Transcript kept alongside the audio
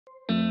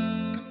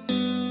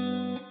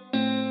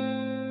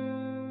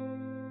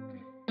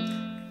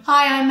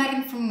Hi, I'm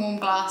Megan from Warm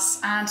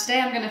Glass, and today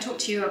I'm going to talk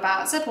to you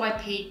about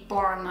ZYP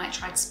Boron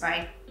Nitride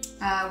Spray.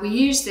 We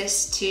use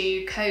this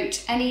to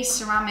coat any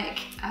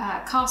ceramic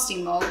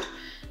casting mould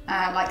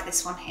like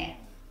this one here.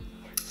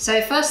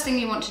 So first thing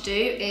you want to do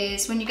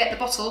is, when you get the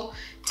bottle,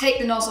 take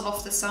the nozzle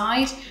off the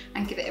side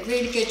and give it a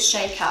really good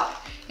shake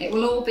up. It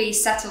will all be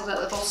settled at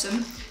the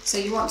bottom, so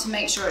you want to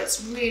make sure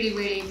it's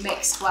really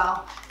mixed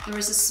well. There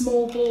is a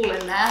small ball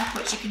in there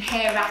which you can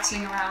hear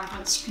rattling around.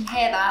 Once you can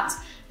hear that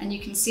and you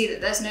can see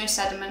that there's no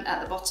sediment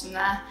at the bottom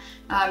there,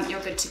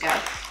 you're good to go.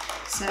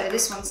 So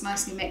this one's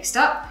nicely mixed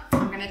up.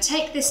 I'm going to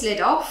take this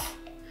lid off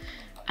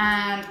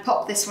and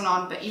pop this one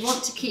on, but you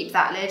want to keep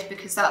that lid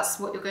because that's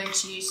what you're going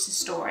to use to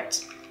store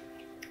it.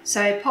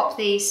 So pop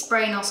the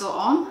spray nozzle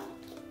on,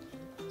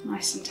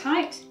 nice and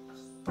tight.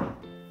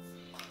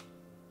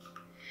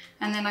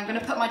 And then I'm going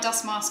to put my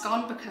dust mask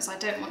on because I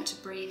don't want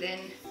to breathe in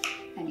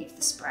any of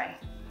the spray.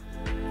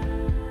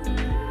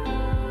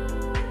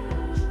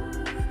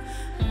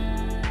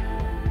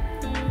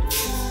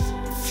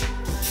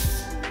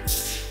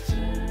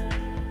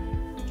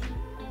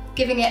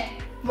 Giving it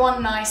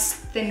one nice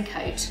thin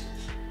coat.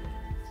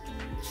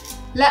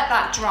 Let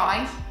that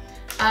dry,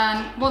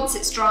 and once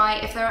it's dry,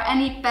 if there are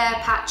any bare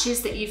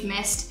patches that you've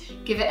missed,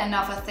 give it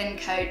another thin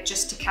coat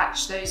just to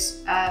catch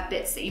those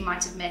bits that you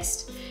might have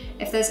missed.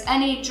 If there's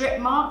any drip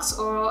marks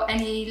or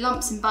any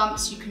lumps and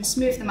bumps, you can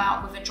smooth them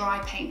out with a dry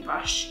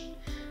paintbrush.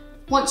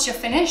 Once you're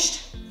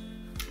finished,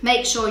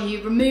 make sure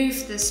you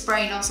remove the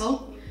spray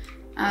nozzle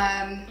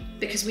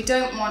because we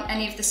don't want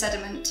any of the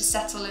sediment to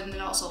settle in the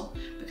nozzle,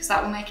 because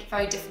that will make it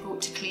very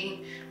difficult to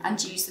clean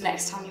and use the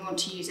next time you want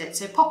to use it.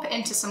 So pop it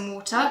into some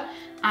water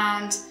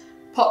and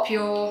pop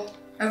your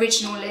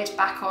original lid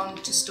back on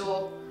to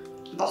store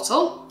the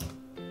bottle.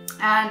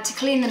 And to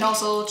clean the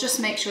nozzle, just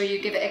make sure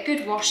you give it a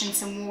good wash in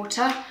some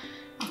water.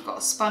 I've got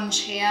a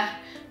sponge here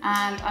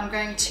and I'm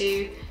going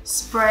to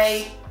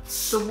spray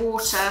the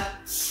water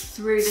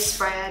through the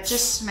sprayer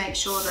just to make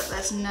sure that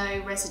there's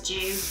no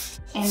residue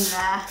in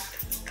there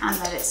and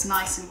that it's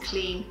nice and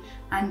clean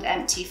and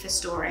empty for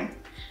storing.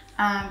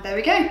 And there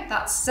we go,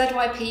 that's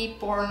ZYP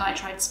Boron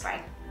Nitride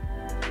Spray.